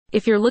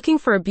If you're looking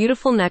for a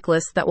beautiful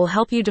necklace that will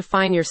help you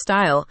define your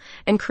style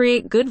and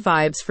create good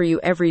vibes for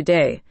you every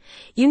day,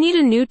 you need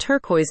a new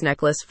turquoise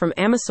necklace from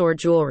Amisor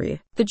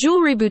Jewelry. The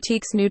jewelry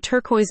boutique's new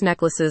turquoise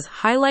necklaces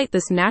highlight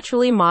this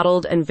naturally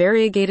modeled and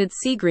variegated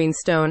sea green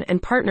stone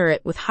and partner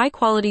it with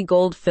high-quality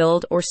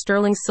gold-filled or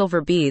sterling silver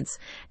beads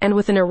and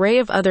with an array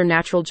of other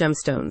natural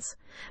gemstones.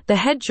 The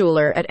head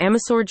jeweler at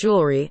Amisor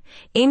Jewelry,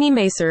 Amy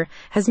Macer,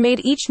 has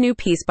made each new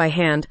piece by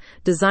hand,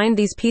 designed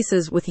these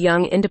pieces with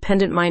young,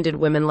 independent-minded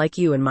women like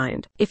you in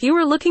mind. If you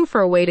are looking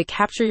for a way to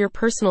capture your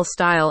personal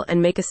style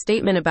and make a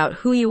statement about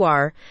who you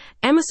are,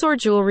 Amisor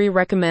Jewelry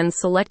recommends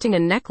selecting a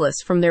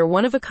necklace from their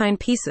one-of-a-kind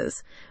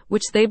pieces,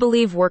 which they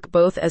believe work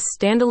both as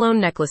standalone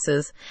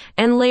necklaces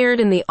and layered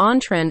in the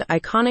on-trend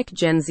iconic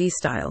Gen Z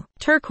style.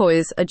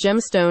 Turquoise, a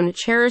gemstone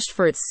cherished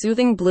for its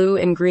soothing blue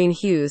and green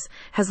hues,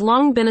 has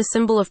long been a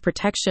symbol of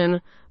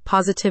protection,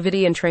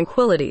 positivity, and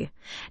tranquility.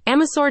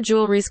 Amisor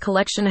Jewelry's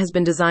collection has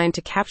been designed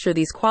to capture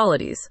these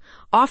qualities,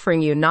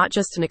 offering you not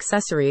just an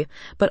accessory,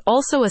 but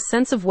also a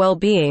sense of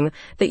well-being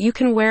that you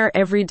can wear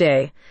every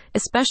day,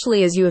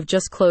 especially as you have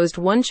just closed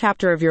one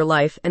chapter of your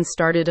life and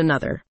started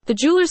another. The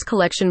jeweler's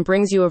collection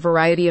brings you a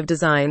variety of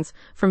designs,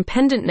 from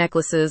pendant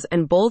necklaces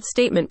and bold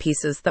statement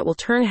pieces that will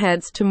turn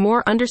heads to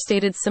more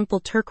understated simple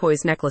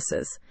turquoise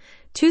necklaces.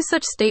 Two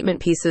such statement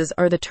pieces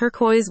are the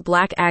turquoise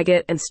black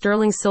agate and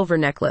sterling silver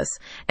necklace,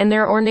 and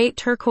their ornate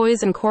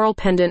turquoise and coral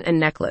pendant and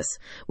necklace,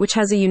 which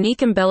has a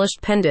unique embellished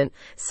pendant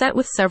set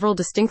with several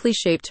distinctly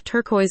shaped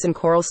turquoise and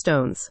coral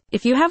stones.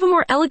 If you have a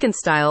more elegant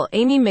style,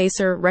 Amy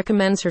Macer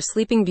recommends her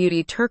Sleeping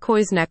Beauty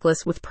turquoise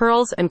necklace with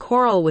pearls and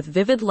coral with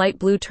vivid light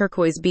blue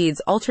turquoise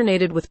beads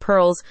alternated with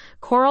pearls,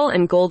 coral,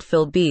 and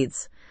gold-filled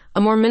beads. A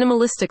more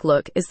minimalistic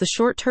look is the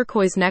short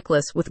turquoise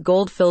necklace with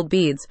gold-filled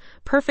beads,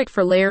 perfect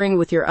for layering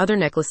with your other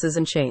necklaces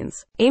and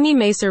chains. Amy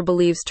Macer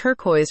believes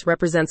turquoise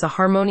represents a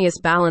harmonious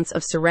balance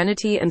of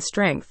serenity and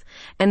strength,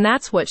 and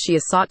that's what she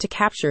has sought to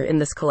capture in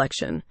this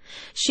collection.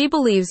 She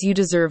believes you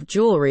deserve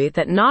jewelry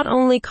that not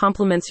only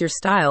complements your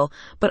style,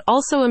 but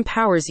also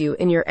empowers you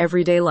in your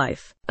everyday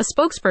life. A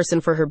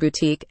spokesperson for her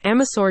boutique,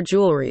 Amisor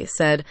Jewelry,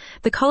 said,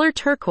 "The color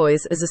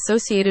turquoise is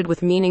associated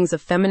with meanings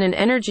of feminine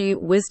energy,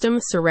 wisdom,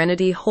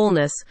 serenity,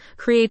 wholeness,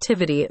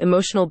 creativity,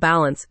 emotional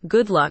balance,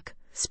 good luck,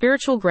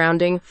 spiritual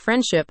grounding,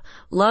 friendship,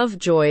 love,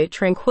 joy,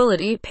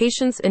 tranquility,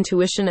 patience,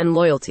 intuition, and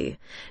loyalty.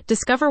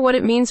 Discover what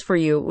it means for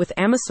you with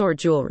Amisor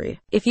Jewelry."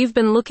 If you've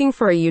been looking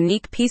for a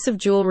unique piece of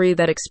jewelry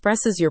that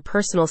expresses your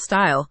personal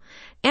style,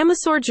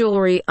 Amisor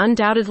Jewelry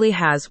undoubtedly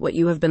has what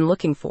you have been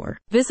looking for.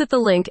 Visit the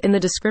link in the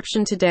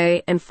description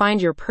today and find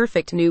your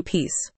perfect new piece.